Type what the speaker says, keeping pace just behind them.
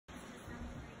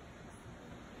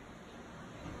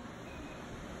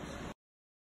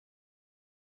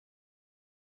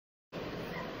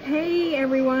Hey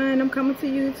everyone, I'm coming to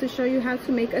you to show you how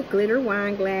to make a glitter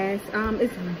wine glass.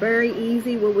 It's very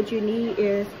easy. What you need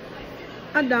is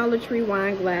a Dollar Tree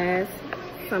wine glass,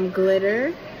 some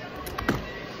glitter,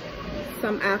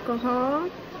 some alcohol,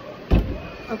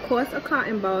 of course a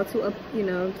cotton ball to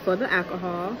for the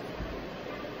alcohol,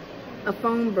 a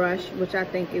foam brush, which I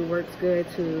think it works good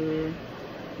to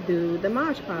do the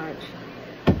Mod Podge.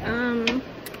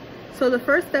 So the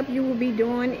first step you will be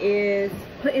doing is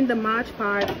putting the Mod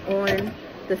Podge on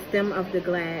the stem of the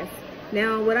glass.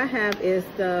 Now what I have is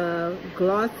the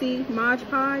glossy Mod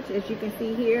Podge, as you can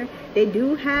see here. They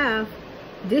do have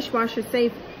dishwasher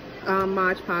safe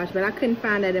Mod Podge, but I couldn't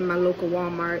find that in my local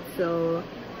Walmart, so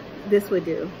this would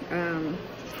do.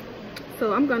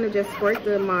 So I'm gonna just squirt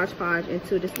the Mod Podge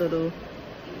into this little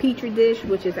petri dish,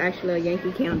 which is actually a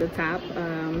Yankee Candle top,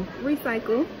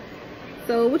 recycle.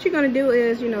 So what you're gonna do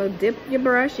is, dip your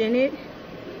brush in it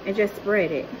and just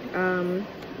spread it.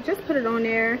 Just put it on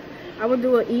there. I would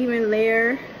do an even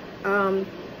layer.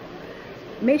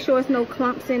 Make sure it's no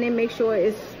clumps in it. Make sure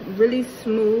it's really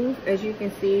smooth, as you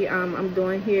can see I'm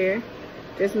doing here.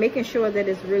 Just making sure that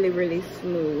it's really, really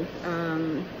smooth.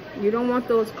 You don't want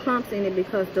those clumps in it,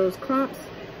 because those clumps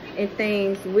and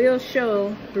things will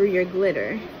show through your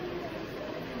glitter.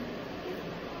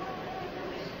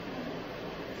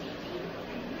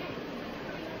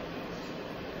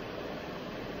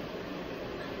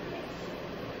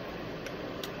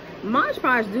 Mod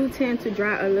Podge do tend to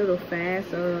dry a little fast,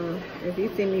 so if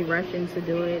you see me rushing to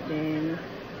do it, then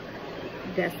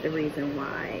that's the reason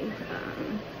why.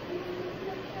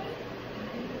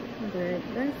 But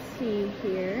let's see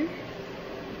here.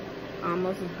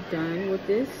 Almost done with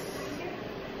this.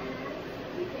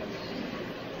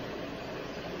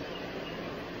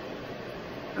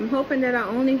 I'm hoping that I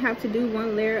only have to do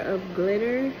one layer of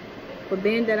glitter, but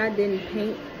being that I didn't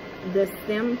paint the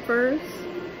stem first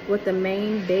with the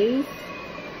main base,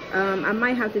 I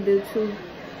might have to do two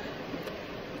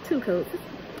coats.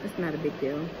 It's not a big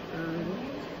deal.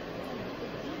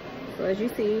 So as you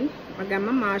see, I got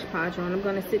my Mod Podge on. I'm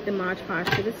going to sit the Mod Podge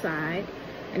to the side,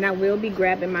 and I will be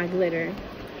grabbing my glitter.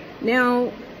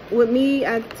 Now with me,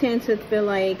 I tend to feel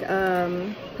like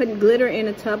putting glitter in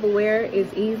a Tupperware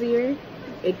is easier.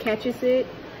 It catches it.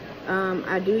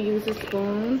 I do use a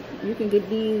spoon. You can get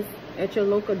these at your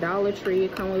local Dollar Tree.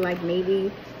 It comes with like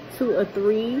maybe 2 or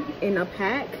 3 in a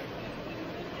pack.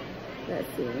 Let's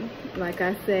see. Like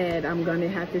I said, I'm gonna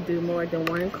have to do more than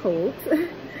one coat.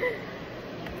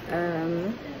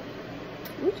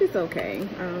 Which is okay.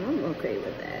 I'm okay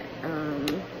with that.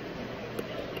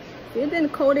 It didn't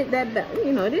coat it that bad, it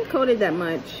didn't coat it that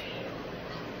much,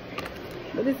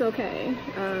 but it's okay.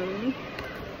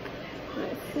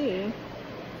 Let's see.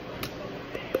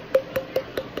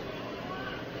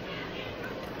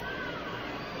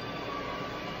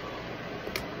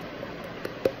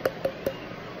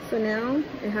 So now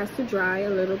it has to dry a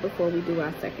little before we do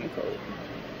our second coat.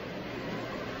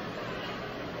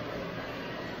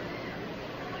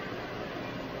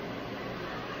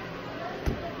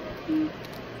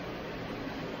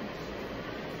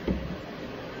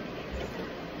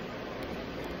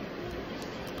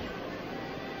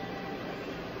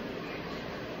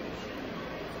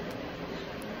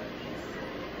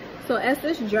 So as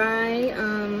this dry,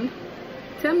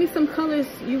 tell me some colors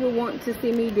you would want to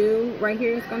see me do. Right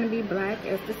here it's going to be black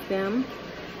as the stem.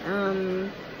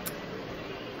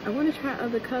 I want to try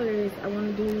other colors. I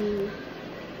want to do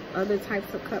other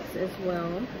types of cups as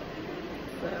well.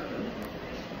 So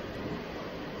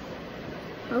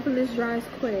hopefully this dries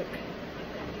quick.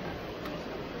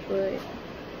 But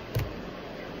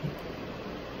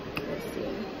let's see.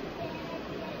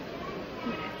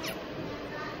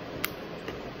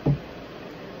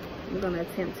 I'm going to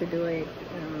attempt to do it.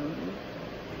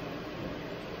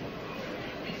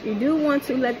 You do want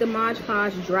to let the Mod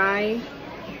Podge dry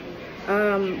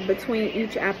between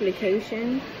each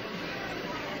application,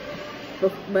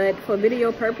 but for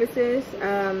video purposes,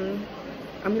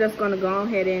 I'm just going to go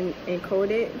ahead and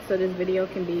coat it so this video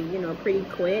can be pretty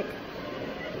quick.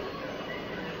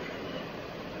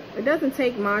 It doesn't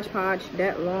take Mod Podge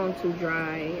that long to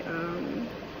dry.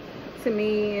 To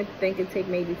me, I think it take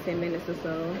maybe 10 minutes or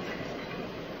so.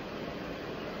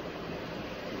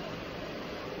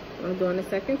 I'm doing the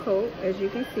second coat, as you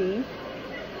can see.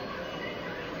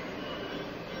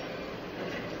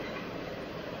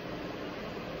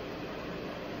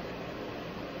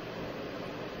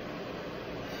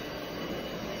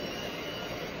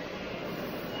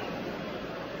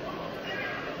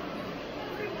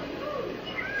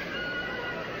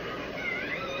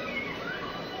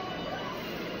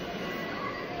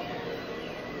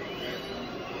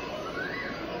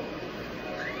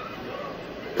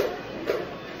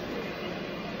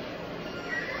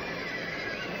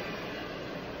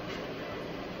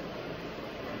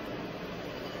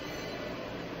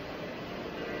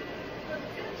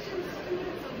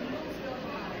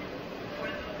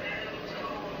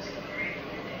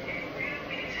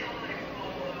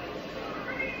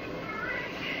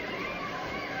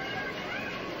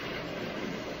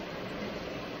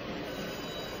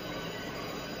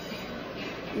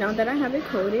 Now that I have it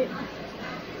coated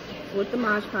with the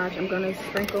Mod Podge, I'm gonna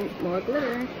sprinkle more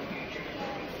glitter.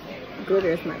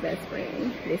 Glitter is my best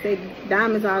friend. They say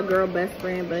diamonds are a girl best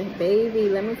friend, but baby,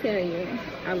 let me tell you,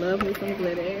 I love me some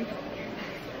glitter.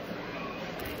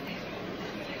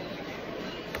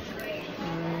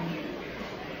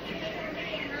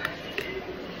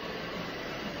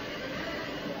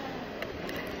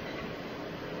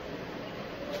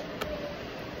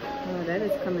 Oh, that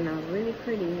is coming out really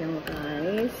pretty, y'all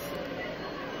guys.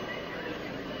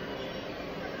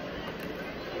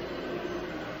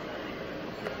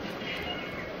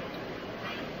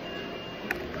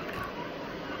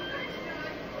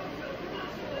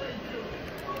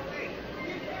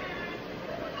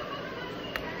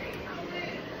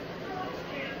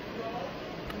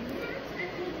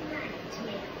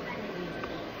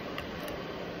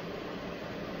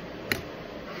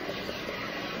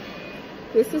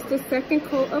 This is the second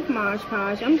coat of Mod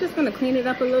Podge. I'm just gonna clean it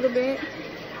up a little bit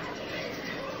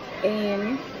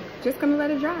and just gonna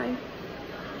let it dry.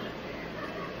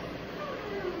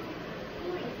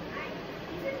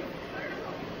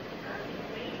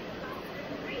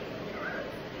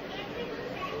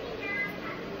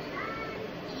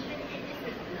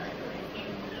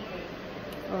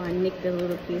 Oh, I nicked a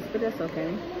little piece, but that's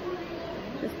okay.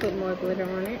 Just put more glitter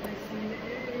on it.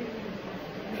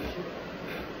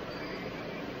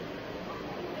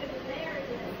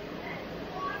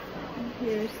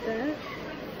 Here's that.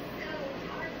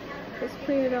 Let's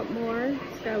clean it up more.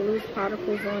 It's got loose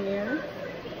particles on there.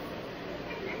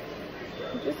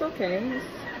 It's just okay.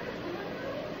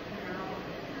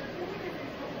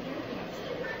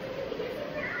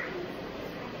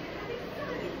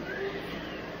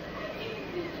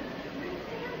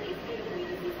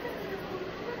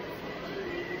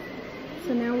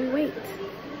 So now we wait.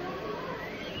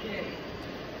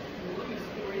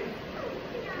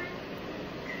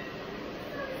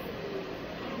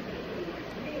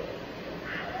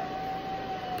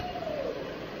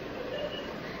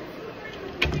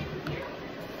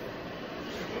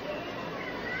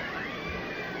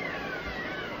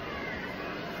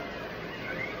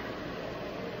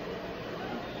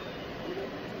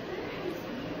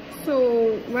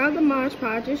 So while the Mod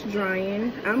Podge is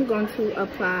drying, I'm going to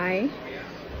apply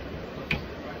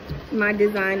my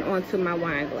design onto my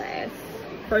wine glass.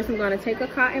 First, I'm going to take a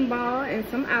cotton ball and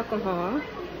some alcohol,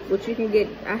 which you can get.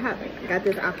 I got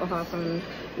this alcohol from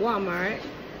Walmart.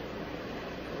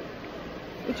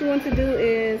 What you want to do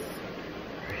is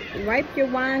wipe your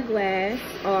wine glass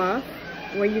off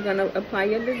where you're going to apply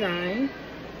your design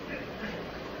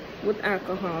with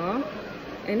alcohol.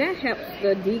 And that helps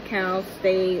the decals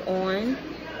stay on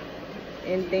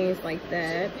and things like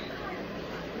that.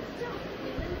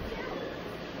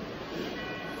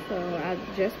 So I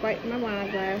just wiped my wine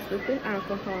glass with the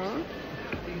alcohol.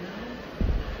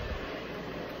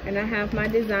 And I have my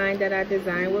design that I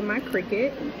designed with my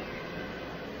Cricut.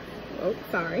 Oh,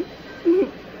 sorry.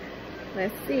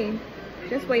 Let's see.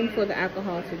 Just waiting for the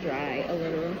alcohol to dry a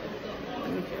little.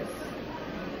 Let me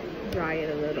just dry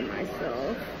it a little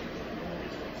myself.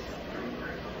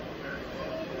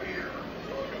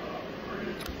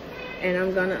 And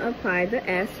I'm gonna apply the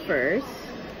S first,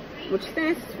 which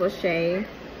stands for Shay,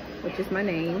 which is my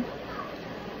name.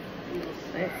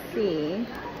 Let's see.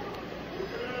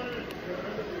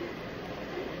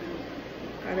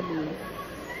 Gotta be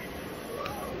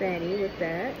steady with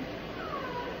that.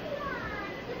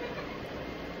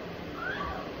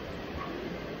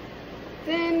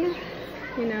 Then,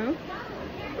 you know,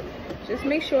 just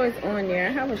make sure it's on there.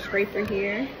 I have a scraper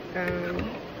here.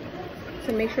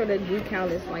 To make sure the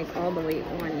decal is like all the way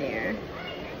on there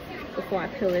before I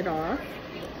peel it off.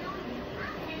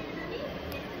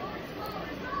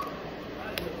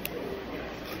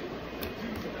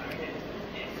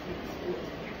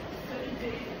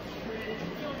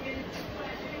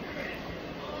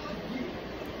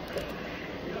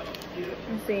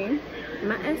 See,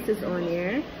 my S is on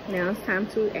there. Now it's time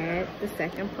to add the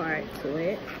second part to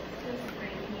it.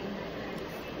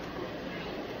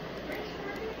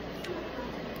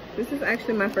 This is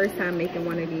actually my first time making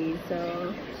one of these,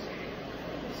 so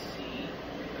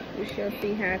we shall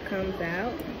see how it comes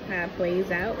out, how it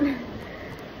plays out. Let's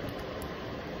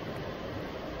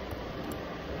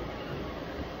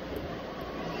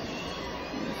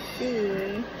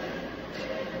see.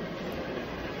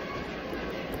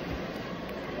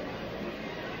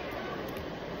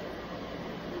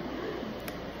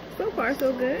 So far,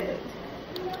 so good.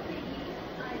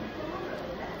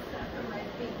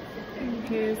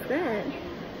 Here's that.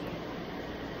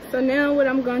 So now what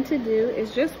I'm going to do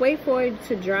is just wait for it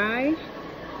to dry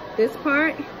this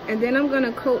part, and then I'm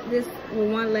gonna coat this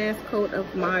with one last coat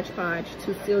of Mod Podge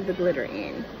to seal the glitter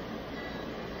in.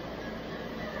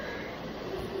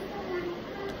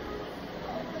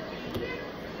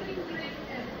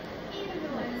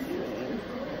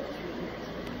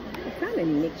 It kind of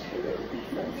nicks it.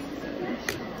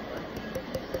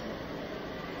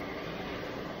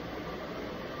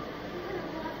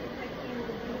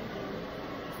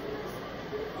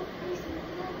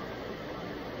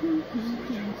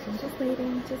 Just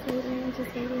waiting, just waiting,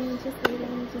 just waiting, just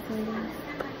waiting, just waiting,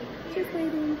 just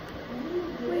waiting,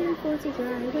 waiting for it to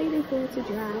dry, waiting for it to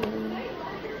dry.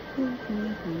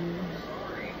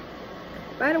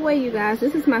 By the way, you guys,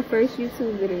 this is my first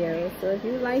YouTube video, so if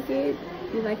you like it,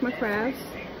 you like my crafts,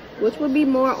 which will be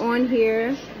more on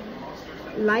here,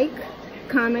 like,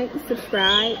 comment,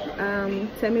 subscribe,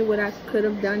 tell me what I could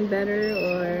have done better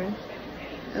or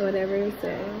whatever.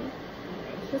 So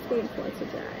just waiting for it to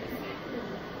dry.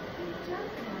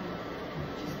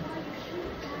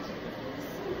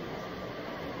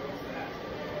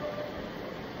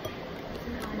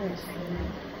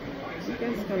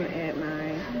 I'm just gonna add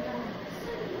my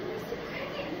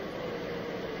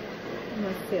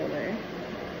sealer.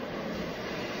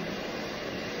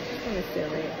 I'm gonna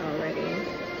seal it already.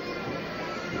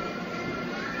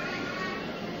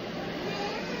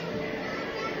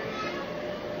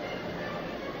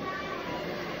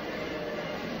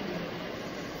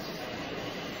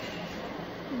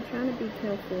 I'm trying to be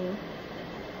careful.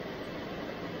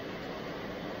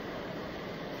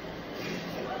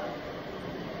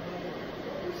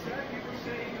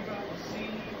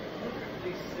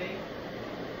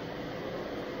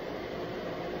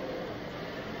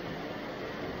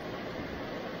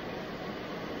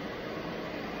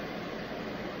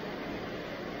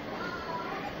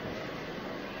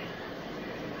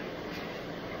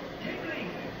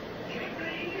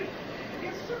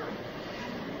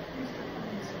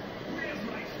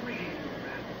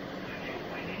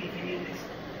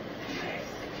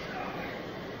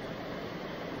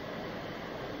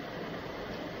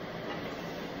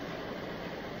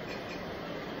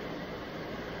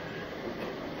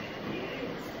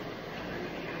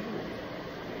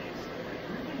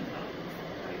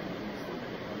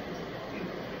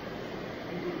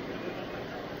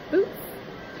 Oops.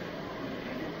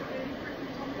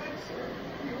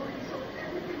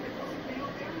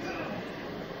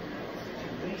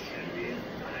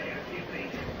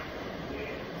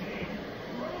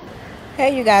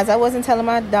 Hey you guys, I wasn't telling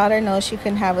my daughter no, she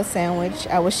couldn't have a sandwich.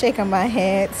 I was shaking my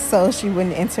head so she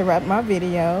wouldn't interrupt my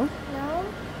video.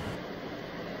 No?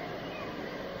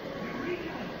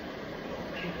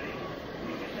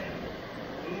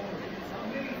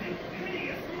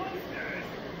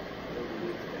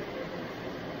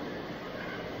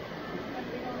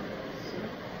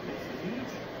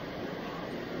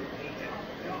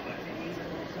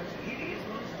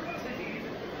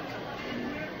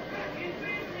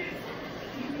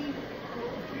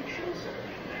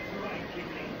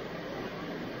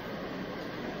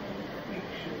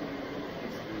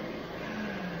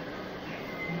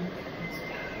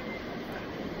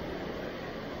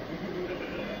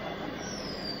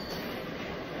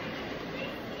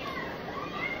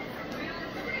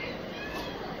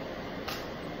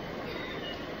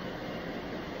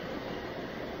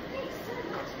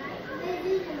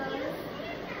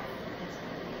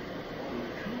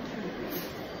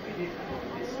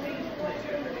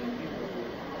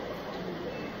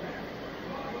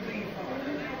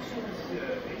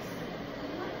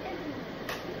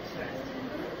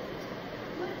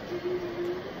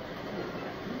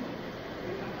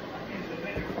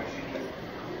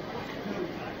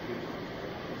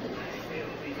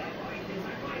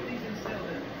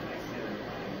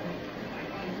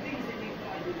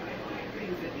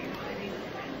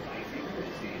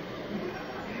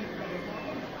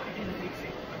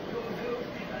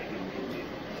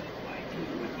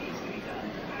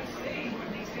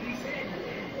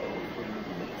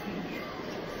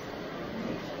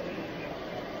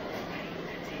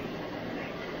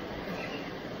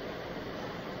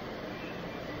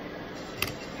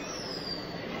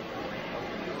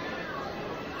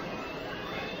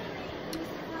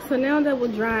 So now that will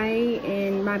dry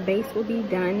and my base will be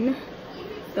done,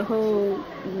 the whole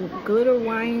glitter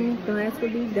wine glass will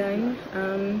be done,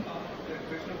 and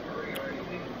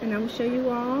I will show you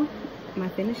all my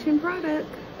finishing product.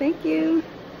 Thank you.